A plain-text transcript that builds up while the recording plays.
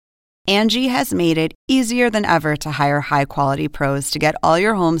Angie has made it easier than ever to hire high-quality pros to get all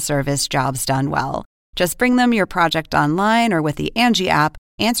your home service jobs done well. Just bring them your project online or with the Angie app,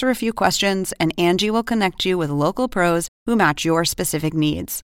 answer a few questions, and Angie will connect you with local pros who match your specific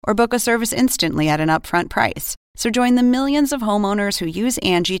needs. Or book a service instantly at an upfront price. So join the millions of homeowners who use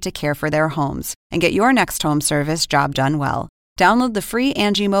Angie to care for their homes and get your next home service job done well. Download the free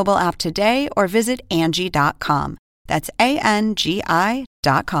Angie mobile app today or visit Angie.com. That's ANGI.com.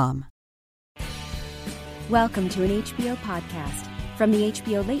 Welcome to an HBO podcast from the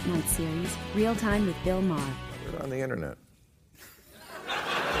HBO Late Night series, Real Time with Bill Maher. We're on the internet.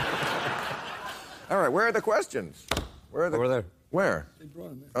 All right, where are the questions? Over there. Where?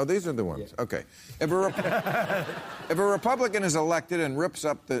 Oh, these are the ones. Yeah. Okay. If a Republican is elected and rips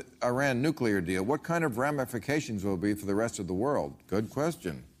up the Iran nuclear deal, what kind of ramifications will be for the rest of the world? Good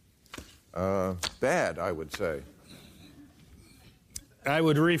question. Bad, I would say. I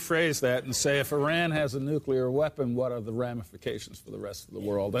would rephrase that and say, if Iran has a nuclear weapon, what are the ramifications for the rest of the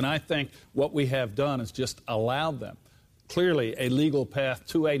world? And I think what we have done is just allowed them clearly a legal path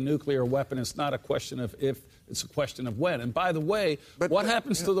to a nuclear weapon. It's not a question of if, it's a question of when. And by the way, what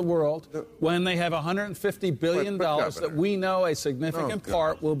happens to the world when they have $150 billion that we know a significant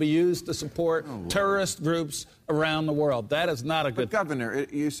part will be used to support terrorist groups around the world? That is not a good thing. Governor,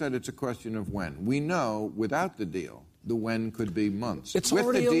 you said it's a question of when. We know without the deal, the when could be months. It's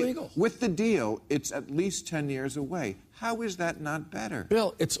already illegal. With the deal, it's at least 10 years away. How is that not better?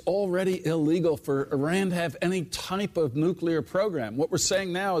 Bill, it's already illegal for Iran to have any type of nuclear program. What we're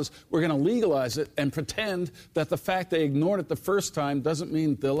saying now is we're going to legalize it and pretend that the fact they ignored it the first time doesn't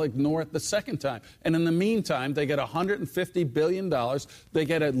mean they'll ignore it the second time. And in the meantime, they get $150 billion. They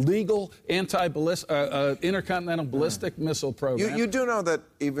get a legal intercontinental ballistic missile program. You do know that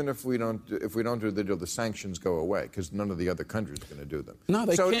even if we don't do the deal, the sanctions go away because none of the other countries are going to do them. No,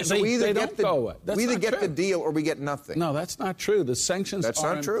 they can't. So they don't go away. We either get the deal or we get nothing. No, that's not true. The sanctions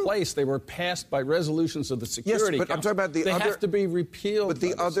are in place. They were passed by resolutions of the Security Council. I'm talking about they have to be repealed. But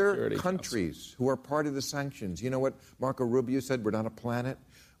the other countries who are part of the sanctions, you know what Marco Rubio said? We're not a planet.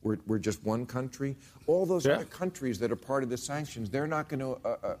 We're just one country. All those other countries that are part of the sanctions, they're not going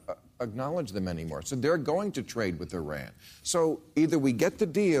to acknowledge them anymore. So they're going to trade with Iran. So either we get the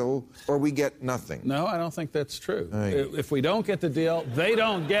deal or we get nothing. No, I don't think that's true. If we don't get the deal, they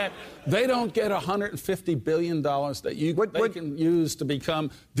don't get $150 billion that they can use to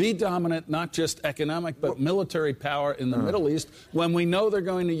become the dominant, not just economic, but military power in the Middle East when we know they're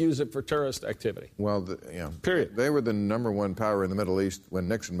going to use it for terrorist activity. Well, period. They were the number one power in the Middle East when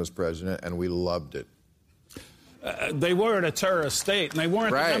Nixon was president, and we loved it. They weren't a terrorist state, and they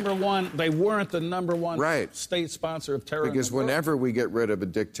weren't the number one. They weren't the number one state sponsor of terrorism. Because whenever we get rid of a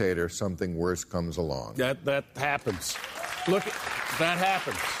dictator, something worse comes along. That happens. Look, that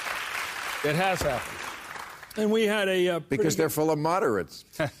happens. It has happened. And we had because they're full of moderates.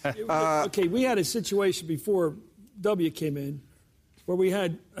 We had a situation before W came in where we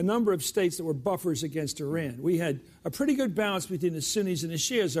had a number of states that were buffers against Iran. We had a pretty good balance between the Sunnis and the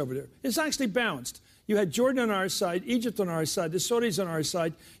Shias over there. It's actually balanced. You had Jordan on our side, Egypt on our side, the Saudis on our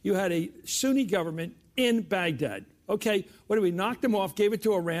side. You had a Sunni government in Baghdad. Okay, what did we knock them off, gave it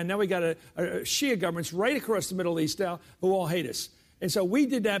to Iran. Now we got a Shia governments right across the Middle East now who all hate us. And so we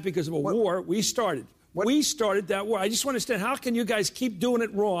did that because of a war we started. We started that war. I just want to understand, how can you guys keep doing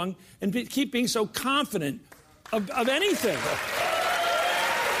it wrong and keep being so confident of anything?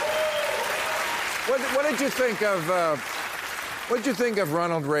 What did you think of... What did you think of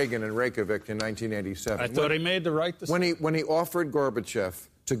Ronald Reagan in Reykjavik in 1987? I thought he made the right decision. When he offered Gorbachev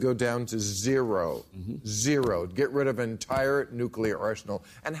to go down to zero, get rid of an entire nuclear arsenal.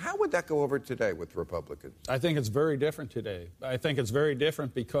 And how would that go over today with Republicans? I think it's very different today. I think it's very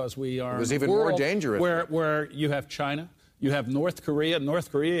different because we are in a even more dangerous where you have China. You have North Korea.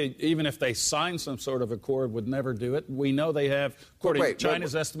 North Korea, even if they sign some sort of accord, would never do it. We know they have, according to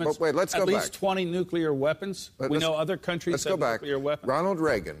China's estimates, at least 20 nuclear weapons. We know other countries have nuclear weapons. Ronald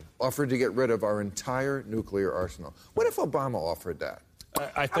Reagan offered to get rid of our entire nuclear arsenal. What if Obama offered that?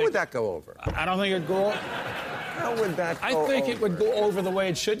 How would that go over? I don't think it'd go. How would that go over? I think it would go over the way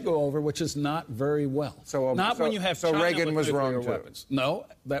it should go over, which is not very well. When you have China Reagan was wrong weapons. No,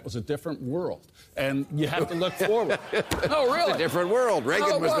 that was a different world, and you have to look forward. No, really, it's a different world.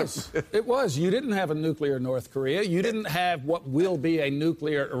 Reagan It was. You didn't have a nuclear North Korea. You didn't have what will be a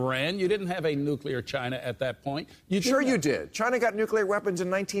nuclear Iran. You didn't have a nuclear China at that point. You did. China got nuclear weapons in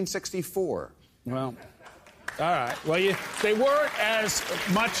 1964. Well. All right. Well, they weren't as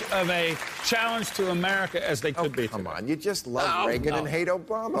much of a challenge to America as they could be. Come on. You just love Reagan and hate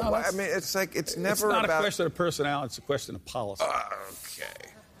Obama. I mean, it's like it's never about... It's not a question of personality. It's a question of policy.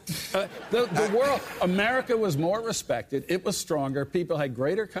 Okay. The world, America was more respected. It was stronger. People had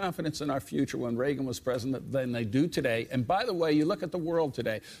greater confidence in our future when Reagan was president than they do today. And by the way, you look at the world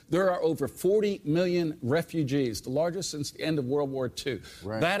today, there are over 40 million refugees, the largest since the end of World War II.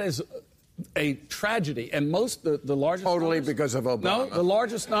 Right. That is a tragedy, and the largest totally numbers, because of Obama. No, the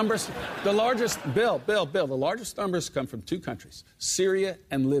largest numbers the largest numbers come from two countries, Syria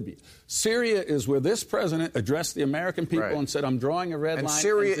and Libya. Syria is where this president addressed the American people and said, I'm drawing a red line. And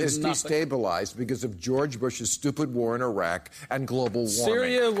Syria is destabilized because of George Bush's stupid war in Iraq and global warming.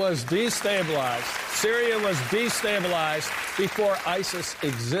 Syria was destabilized before ISIS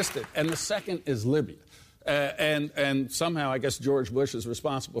existed. And the second is Libya. And somehow, I guess George Bush is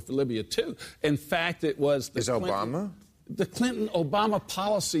responsible for Libya, too. In fact, it was Obama? The Clinton-Obama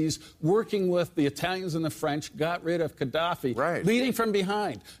policies working with the Italians and the French got rid of Gaddafi, leading from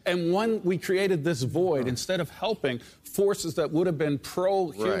behind. And when we created this void, instead of helping forces that would have been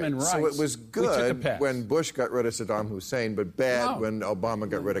pro-human rights, so it was good when Bush got rid of Saddam Hussein, but bad when Obama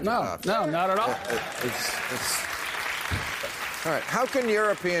got rid of Gaddafi. No, not at all. All right. How can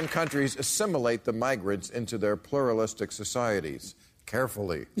European countries assimilate the migrants into their pluralistic societies?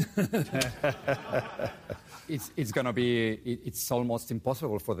 Carefully. It's almost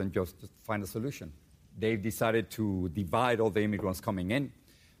impossible for them just to find a solution. They've decided to divide all the immigrants coming in,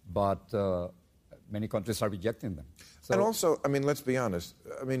 but many countries are rejecting them. And also, I mean, let's be honest.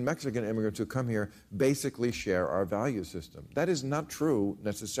 I mean, Mexican immigrants who come here basically share our value system. That is not true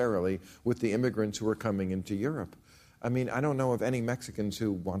necessarily with the immigrants who are coming into Europe. I mean, I don't know of any Mexicans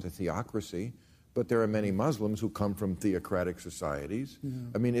who want a theocracy, but there are many Muslims who come from theocratic societies. Yeah.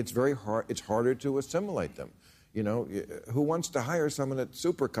 I mean, it's very hard. It's harder to assimilate them. You know, who wants to hire someone at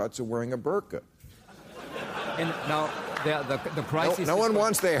Supercuts who wearing a burqa? And now the crisis. No one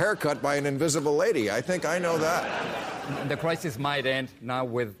wants their haircut by an invisible lady. I think I know that. The crisis might end now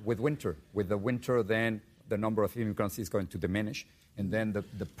with winter. With the winter, then the number of immigrants is going to diminish. And then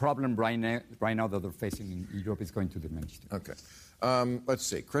the problem right now that they're facing in Europe is going to diminish. Okay. Let's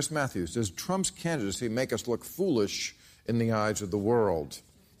see. Chris Matthews, does Trump's candidacy make us look foolish in the eyes of the world?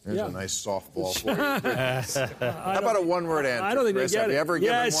 There's a nice softball for you. How about a one-word answer, I don't think Chris? they get Have you ever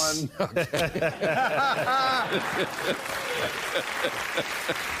given one? Okay.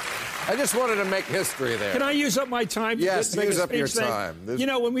 I just wanted to make history there. Can I use up my time? Yes, use up your time. You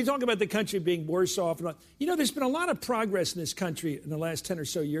know, when we talk about the country being worse off, you know, there's been a lot of progress in this country in the last 10 or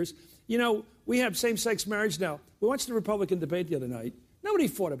so years. You know, we have same-sex marriage now. We watched the Republican debate the other night. Nobody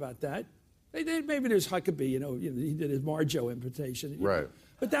fought about that. Maybe there's Huckabee, you know, he did his Marjo invitation. Right.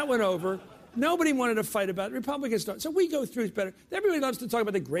 But that went over. Nobody wanted to fight about it. Republicans don't. So we go through it better. Everybody loves to talk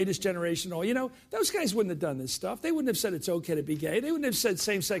about the greatest generation. All, you know, those guys wouldn't have done this stuff. They wouldn't have said it's okay to be gay. They wouldn't have said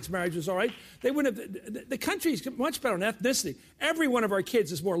same-sex marriage was all right. They wouldn't have. The country's much better on ethnicity. Every one of our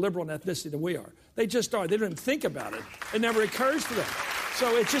kids is more liberal in ethnicity than we are. They just are. They don't even think about it. It never occurs to them.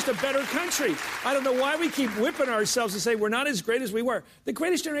 So it's just a better country. I don't know why we keep whipping ourselves and say we're not as great as we were. The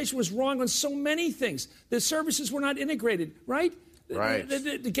greatest generation was wrong on so many things. The services were not integrated, right? Right.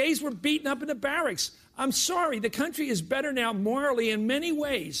 The gays were beaten up in the barracks. I'm sorry. The country is better now morally in many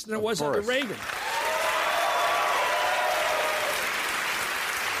ways than it was under Reagan.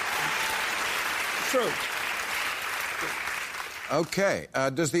 True. Okay.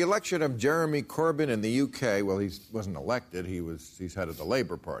 Does the election of Jeremy Corbyn in the UK, well, he wasn't elected. He's head of the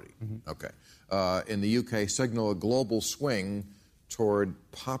Labour Party. Mm-hmm. Okay. In the UK, signal a global swing toward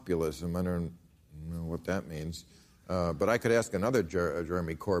populism. I don't know what that means. But I could ask another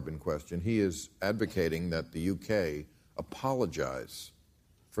Jeremy Corbyn question. He is advocating that the UK apologize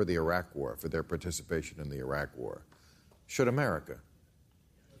for the Iraq War, for their participation in the Iraq War. Should America?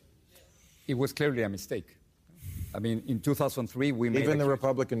 It was clearly a mistake. I mean, in 2003, we made... Even the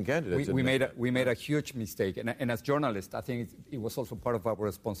Republican candidates. We made a huge mistake. And as journalists, I think it was also part of our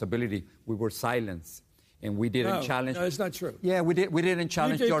responsibility. We were silenced. And we didn't challenge... No, it's not true. Yeah, we didn't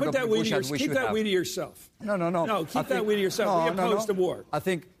challenge George W. Bush as we should have. Keep that we to yourself. No. No, keep that we to yourself. We opposed the war. I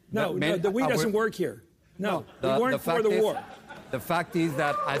think... No, the we doesn't work here. No, we weren't for the war. The fact is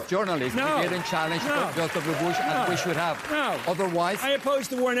that as journalists, we didn't challenge George W. Bush as we should have. No. Otherwise... I opposed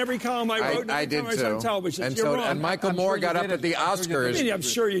the war in every column I wrote. I did too. On television. And, You're wrong. And Michael Moore got up at the Oscars. I'm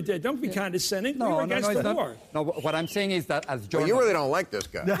sure you did. Don't be condescending. We were against the war. No, what I'm saying is that as journalists... Well, you really don't like this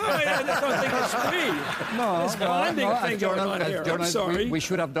guy. No, I just don't think it's free. This bonding thing going on here. I'm sorry. We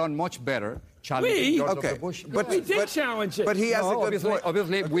should have done much better challenging George W. Bush. But we did challenge it. But he has a good point.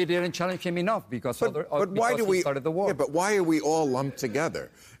 Obviously, we didn't challenge him enough because why do we started the war. Yeah, but why are we all lumped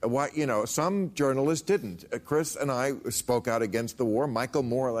together? Why, some journalists didn't. Chris and I spoke out against the war. Michael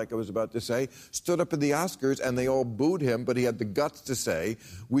Moore, like I was about to say, stood up at the Oscars and they all booed him, but he had the guts to say,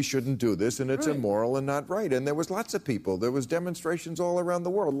 we shouldn't do this and it's immoral and not right. And there was lots of people. There was demonstrations all around the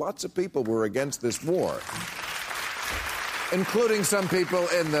world. Lots of people were against this war, including some people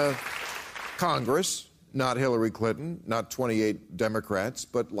in the Congress, not Hillary Clinton, not 28 Democrats,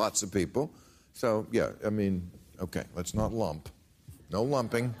 but lots of people. So, yeah, I mean, okay, let's not lump. No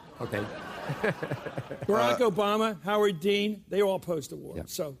lumping. Okay. Barack Obama, Howard Dean, they all opposed the war. Yeah.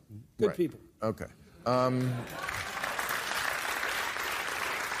 So, good people. Okay.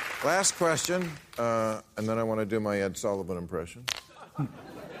 Last question, and then I want to do my Ed Sullivan impression.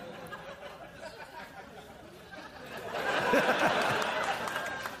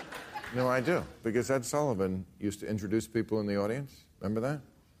 No, I do, because Ed Sullivan used to introduce people in the audience. Remember that?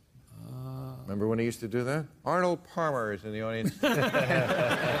 Remember when he used to do that? Arnold Palmer is in the audience.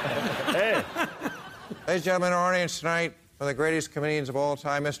 Hey. Ladies and gentlemen, in our audience tonight, one of the greatest comedians of all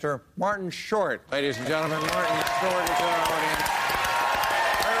time, Mr. Martin Short. Ladies and gentlemen, Martin Short is in our audience.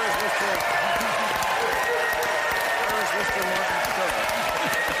 Where is Mr. Martin Short?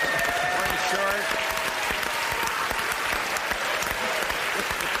 Martin Short.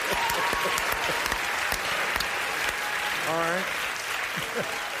 All right.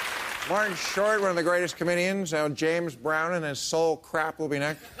 Martin Short, one of the greatest comedians. Now James Brown and his soul crap will be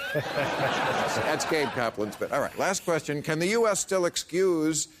next. That's Gabe Kaplan's bit. All right, last question. Can the U.S. still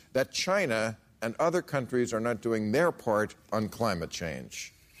excuse that China and other countries are not doing their part on climate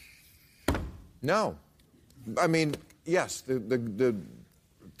change? No. I mean, yes, the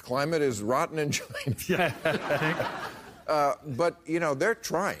climate is rotten in China. But, they're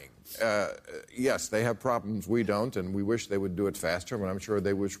trying. Yes, they have problems we don't, and we wish they would do it faster, but I'm sure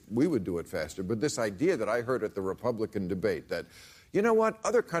they wish we would do it faster. But this idea that I heard at the Republican debate that, you know what,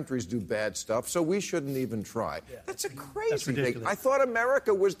 other countries do bad stuff, so we shouldn't even try. Yeah. That's a crazy thing. I thought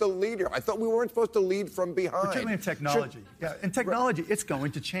America was the leader. I thought we weren't supposed to lead from behind. Particularly in technology. In technology, it's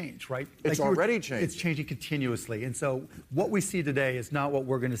going to change, right? It's already changing. It's changing continuously. And so what we see today is not what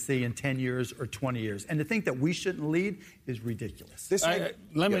we're going to see in 10 years or 20 years. And to think that we shouldn't lead is ridiculous.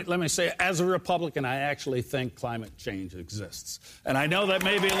 Let me say, as a Republican, I actually think climate change exists. And I know that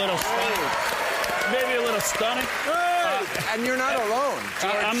may be a little stunning. And you're not alone.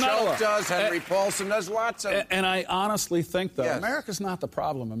 I'm not alone. Does, Henry Paulson does, lots of... And I honestly think, though, America's not the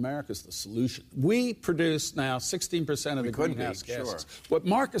problem. America's the solution. We produce now 16% of the greenhouse gases. Sure. What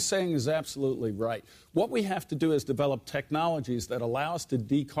Mark is saying is absolutely right. What we have to do is develop technologies that allow us to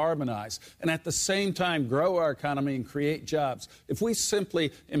decarbonize and at the same time grow our economy and create jobs. If we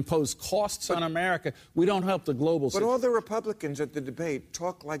simply impose costs on America, we don't help the global system. But all the Republicans at the debate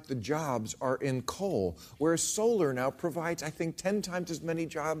talk like the jobs are in coal, whereas solar now provides, I think, 10 times as many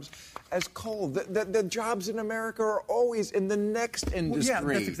jobs as coal. The jobs in America are always in the next industry. Well,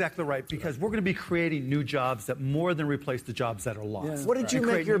 yeah, that's exactly right, because we're going to be creating new jobs that more than replace the jobs that are lost. Yeah. What did you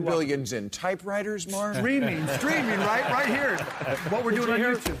make your billions in? Typewriters, Mark? Streaming, right here. What we're doing on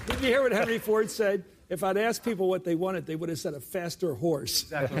YouTube. Did you hear what Henry Ford said? If I'd asked people what they wanted, they would have said a faster horse.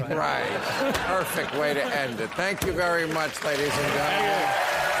 Exactly right. Right. Perfect way to end it. Thank you very much, ladies and gentlemen.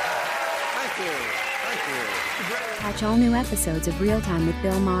 Thank you. Catch all new episodes of Real Time with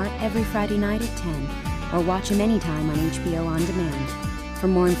Bill Maher every Friday night at 10, or watch him anytime on HBO On Demand. For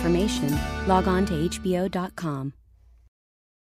more information, log on to HBO.com.